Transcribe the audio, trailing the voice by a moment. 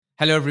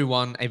Hello,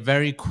 everyone. A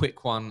very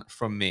quick one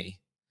from me.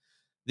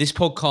 This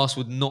podcast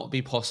would not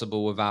be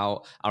possible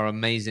without our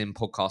amazing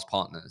podcast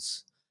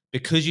partners.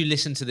 Because you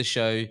listen to the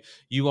show,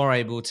 you are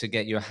able to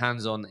get your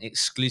hands on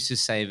exclusive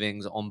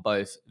savings on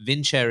both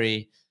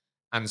Vincherry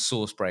and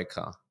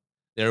Sourcebreaker.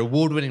 They're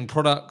award-winning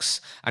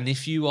products, and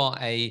if you are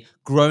a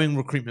growing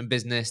recruitment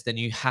business, then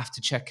you have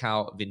to check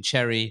out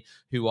Vincherry,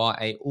 who are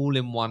a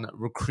all-in-one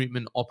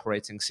recruitment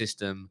operating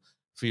system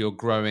for your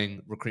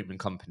growing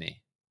recruitment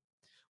company.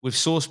 With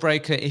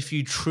Sourcebreaker, if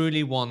you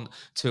truly want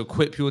to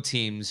equip your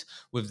teams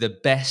with the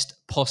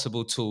best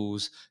possible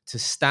tools to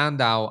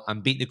stand out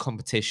and beat the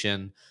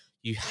competition,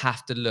 you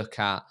have to look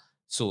at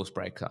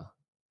Sourcebreaker.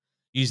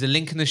 Use the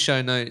link in the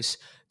show notes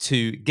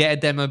to get a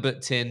demo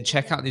booked in,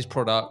 check out these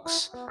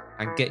products,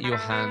 and get your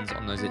hands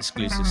on those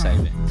exclusive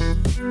savings.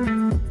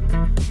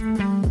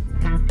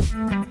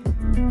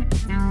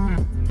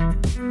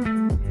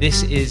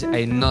 This is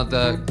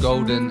another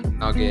Golden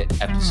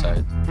Nugget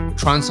episode. We're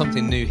trying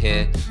something new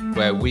here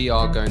where we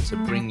are going to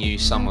bring you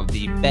some of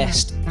the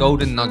best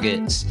Golden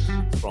Nuggets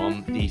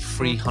from the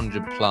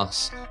 300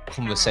 plus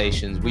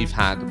conversations we've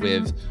had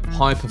with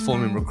high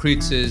performing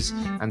recruiters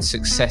and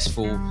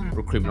successful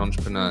recruitment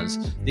entrepreneurs.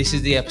 This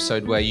is the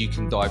episode where you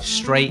can dive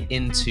straight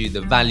into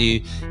the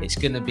value. It's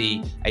going to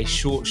be a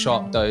short,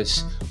 sharp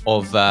dose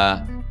of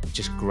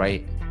just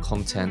great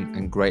content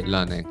and great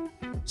learning.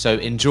 So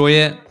enjoy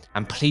it.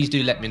 And please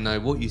do let me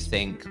know what you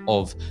think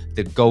of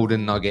the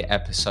Golden Nugget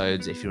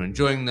episodes. If you're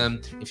enjoying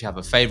them, if you have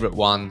a favorite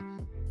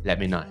one, let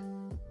me know.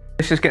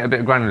 Let's just get a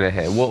bit granular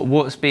here.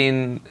 What's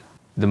been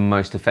the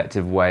most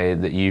effective way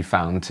that you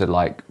found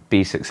to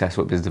be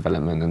successful at business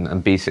development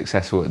and be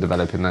successful at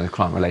developing those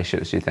client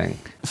relationships, do you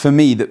think? For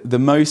me, the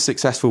most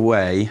successful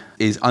way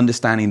is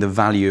understanding the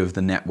value of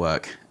the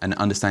network and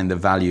understanding the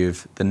value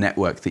of the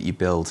network that you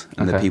build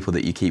and the people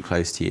that you keep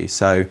close to you.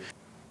 So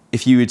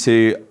if you were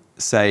to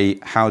say,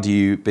 how do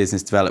you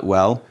business develop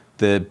well?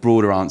 The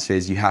broader answer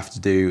is you have to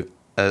do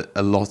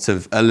a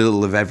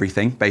little of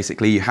everything.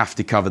 Basically, you have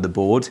to cover the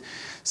board.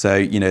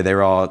 So,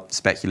 there are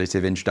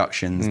speculative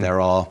introductions,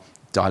 there are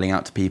dialing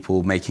out to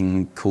people,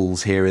 making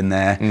calls here and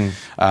there.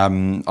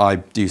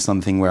 I do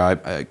something where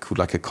I called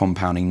a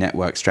compounding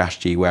network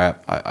strategy, where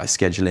I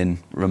schedule in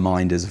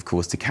reminders, of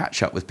course, to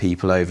catch up with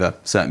people over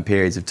certain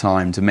periods of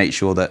time to make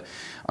sure that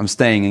I'm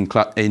staying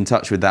in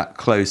touch with that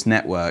close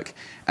network.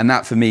 And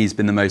that for me has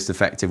been the most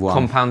effective one.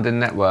 Compounding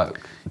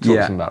network,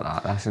 talk to me about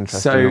that. That's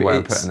interesting way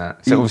of putting it.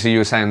 So obviously you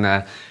were saying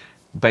there,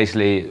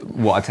 basically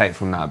what I take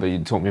from that, but you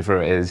talk me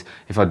through it, is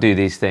if I do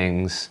these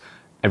things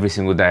every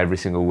single day, every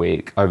single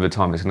week, over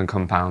time it's going to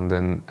compound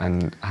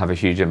and have a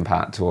huge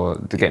impact or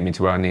to get me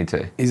to where I need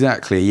to.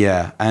 Exactly,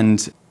 yeah.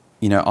 And,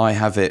 I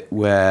have it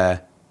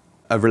where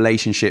a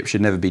relationship should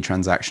never be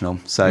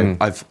transactional. So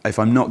if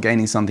I'm not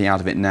gaining something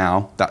out of it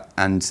now,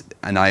 and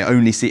I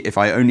only see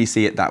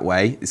it that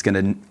way, it's going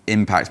to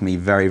impact me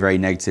very, very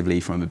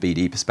negatively from a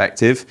BD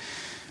perspective,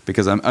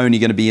 because I'm only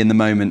going to be in the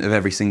moment of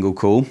every single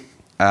call.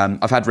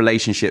 I've had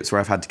relationships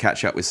where I've had to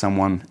catch up with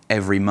someone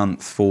every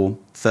month for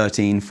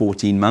 13,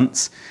 14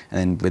 months, and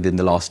then within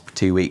the last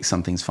 2 weeks,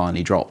 something's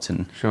finally dropped,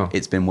 and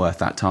it's been worth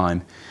that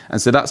time.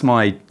 And so that's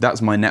my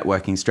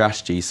networking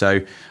strategy.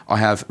 So I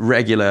have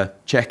regular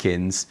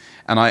check-ins,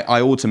 and I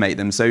automate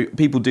them. So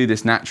people do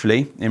this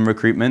naturally in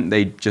recruitment.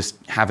 They just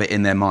have it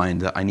in their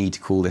mind that I need to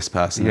call this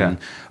person. Yeah. And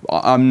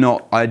I'm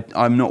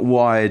not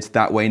wired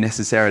that way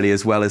necessarily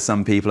as well as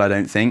some people, I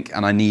don't think,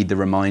 and I need the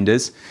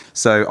reminders.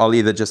 So I'll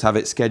either just have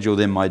it scheduled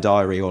in my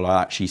diary, or I'll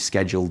actually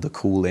schedule the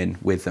call in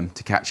with them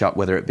to catch up,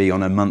 whether it be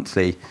on a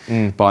monthly,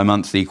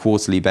 bi-monthly,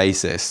 quarterly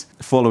basis,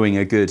 following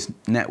a good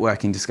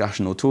networking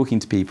discussion or talking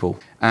to people.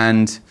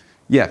 And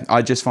yeah,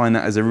 I just find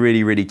that as a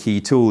really, really key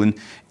tool. And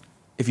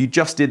if you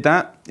just did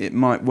that, it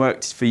might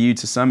work for you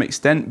to some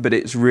extent, but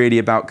it's really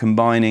about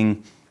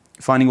finding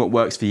what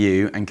works for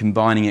you and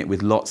combining it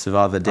with lots of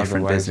other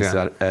different business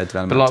development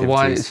but activities.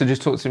 Why? So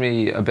just talk to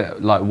me a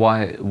bit,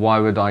 why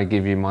would I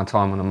give you my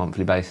time on a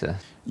monthly basis?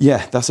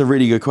 Yeah, that's a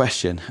really good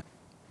question.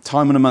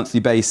 Time on a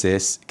monthly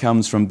basis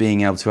comes from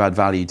being able to add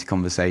value to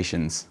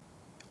conversations.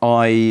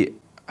 I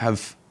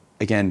have,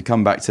 again,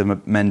 come back to my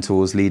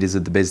mentors, leaders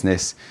of the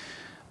business.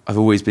 I've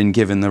always been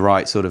given the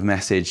right sort of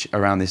message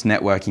around this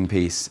networking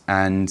piece,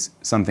 and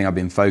something I've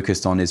been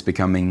focused on is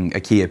becoming a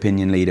key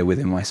opinion leader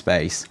within my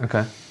space.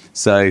 Okay.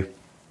 So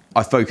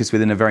I focus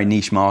within a very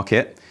niche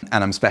market,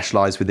 and I'm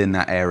specialized within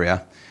that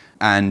area,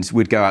 and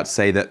would go out to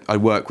say that I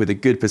work with a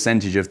good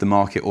percentage of the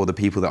market or the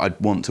people that I'd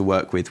want to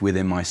work with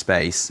within my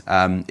space.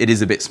 It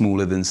is a bit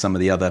smaller than some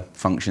of the other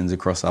functions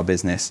across our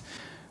business.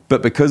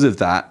 But because of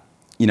that,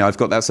 I've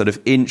got that sort of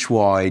inch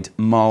wide,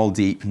 mile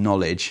deep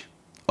knowledge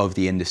of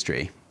the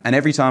industry. And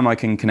every time I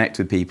can connect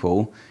with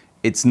people,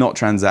 it's not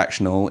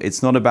transactional.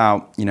 It's not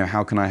about,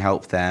 how can I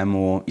help them,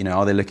 or,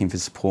 are they looking for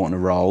support in a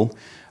role?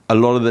 A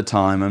lot of the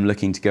time I'm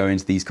looking to go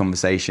into these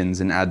conversations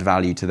and add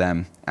value to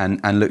them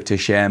and look to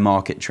share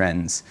market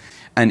trends.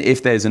 And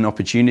if there's an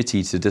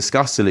opportunity to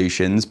discuss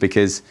solutions,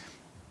 because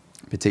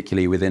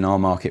particularly within our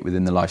market,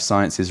 within the life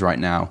sciences right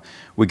now,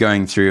 we're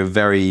going through a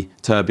very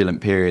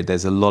turbulent period.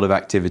 There's a lot of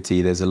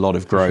activity, there's a lot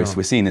of growth. Sure.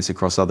 We're seeing this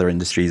across other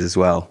industries as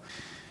well.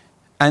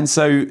 And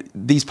so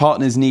these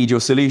partners need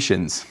your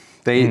solutions.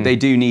 They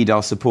do need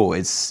our support.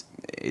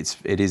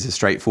 It is as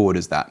straightforward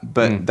as that.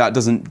 But that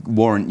doesn't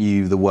warrant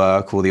you the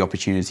work or the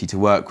opportunity to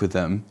work with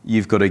them.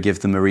 You've got to give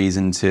them a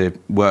reason to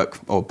work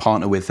or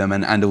partner with them,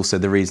 and also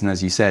the reason,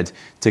 as you said,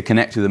 to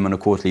connect with them on a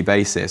quarterly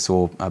basis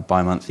or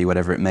bi-monthly,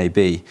 whatever it may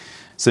be.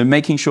 So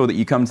making sure that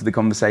you come to the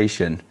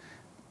conversation,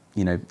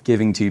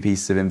 giving 2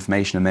 pieces of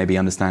information and maybe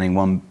understanding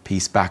 1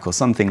 piece back or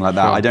something like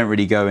that. Sure. I don't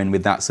really go in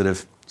with that sort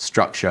of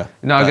structure.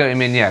 No, I get what you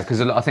mean, yeah,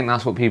 because I think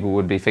that's what people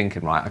would be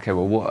thinking, right? Okay,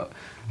 well, what,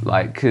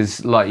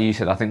 because like you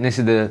said, I think this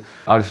is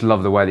I just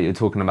love the way that you're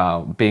talking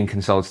about being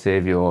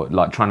consultative, you're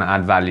like trying to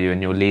add value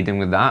and you're leading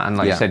with that. And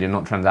like you said, you're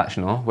not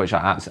transactional, which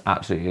I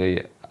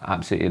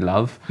absolutely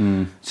love.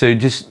 So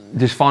just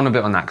find a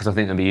bit on that, because I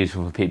think it'll be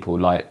useful for people.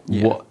 Like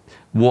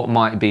what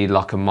might be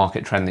like a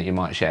market trend that you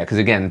might share? Because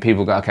again,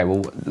 people go, okay,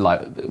 well,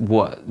 like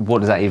what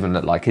does that even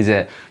look like? Is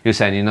it, you're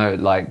saying,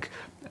 like,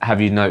 have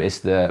you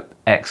noticed that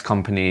X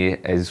company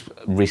has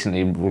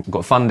recently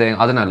got funding?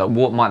 I don't know, like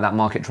what might that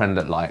market trend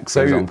look like,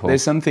 for example?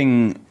 There's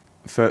something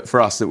for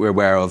us that we're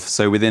aware of.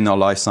 So within our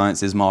life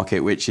sciences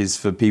market, which is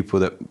for people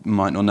that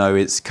might not know,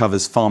 it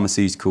covers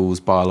pharmaceuticals,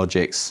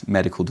 biologics,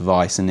 medical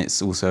device, and it's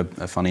also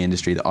a funny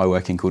industry that I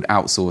work in called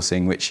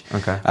outsourcing, which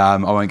I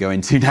won't go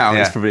into now.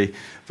 It's probably,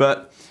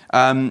 but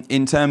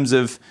in terms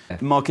of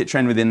market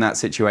trend within that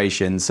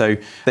situation, so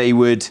they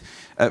would,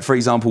 for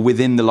example,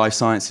 within the life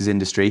sciences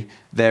industry,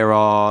 there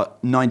are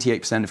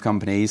 98% of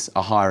companies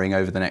are hiring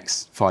over the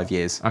next 5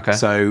 years. Okay.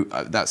 So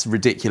that's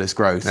ridiculous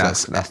growth.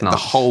 That's nuts. The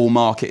whole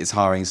market is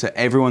hiring. So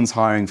everyone's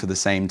hiring for the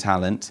same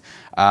talent.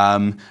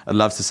 I'd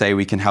love to say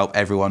we can help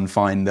everyone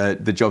find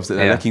the jobs that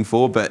they're looking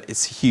for, but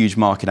it's a huge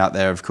market out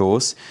there, of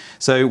course.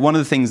 So one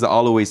of the things that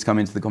I'll always come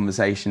into the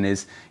conversation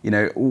is,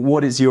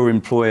 what is your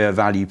employer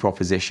value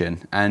proposition?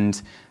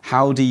 And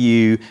how are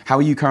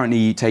you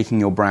currently taking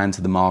your brand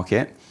to the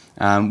market?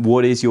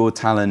 What is your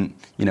talent,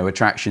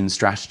 attraction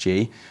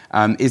strategy?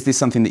 Is this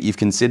something that you've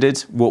considered?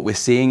 What we're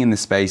seeing in the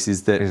space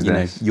is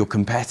that your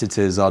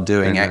competitors are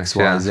doing X,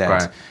 Y,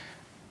 Z.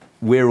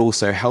 We're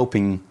also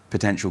helping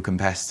potential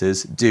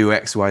competitors do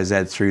X, Y,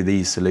 Z through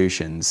these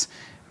solutions.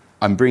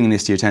 I'm bringing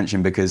this to your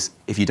attention because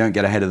if you don't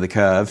get ahead of the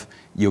curve,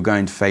 you're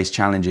going to face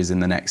challenges in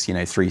the next,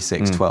 3,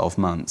 6, 12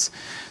 months.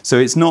 So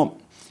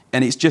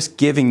it's just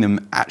giving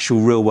them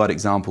actual real world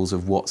examples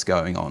of what's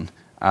going on.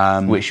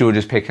 Which you're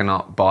just picking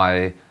up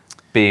by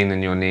being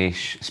in your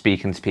niche,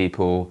 speaking to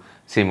people,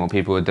 seeing what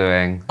people are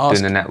doing,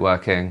 doing the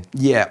networking.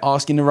 Yeah,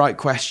 asking the right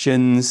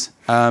questions,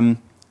 and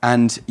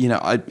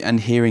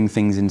hearing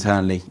things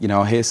internally.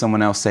 I'll hear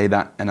someone else say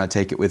that, and I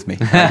take it with me.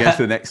 I go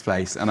to the next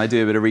place, and I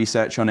do a bit of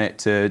research on it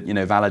to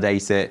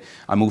validate it.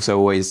 I'm also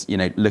always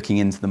looking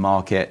into the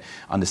market,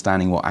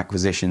 understanding what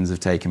acquisitions have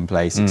taken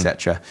place,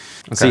 etc.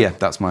 So yeah,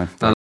 that's my.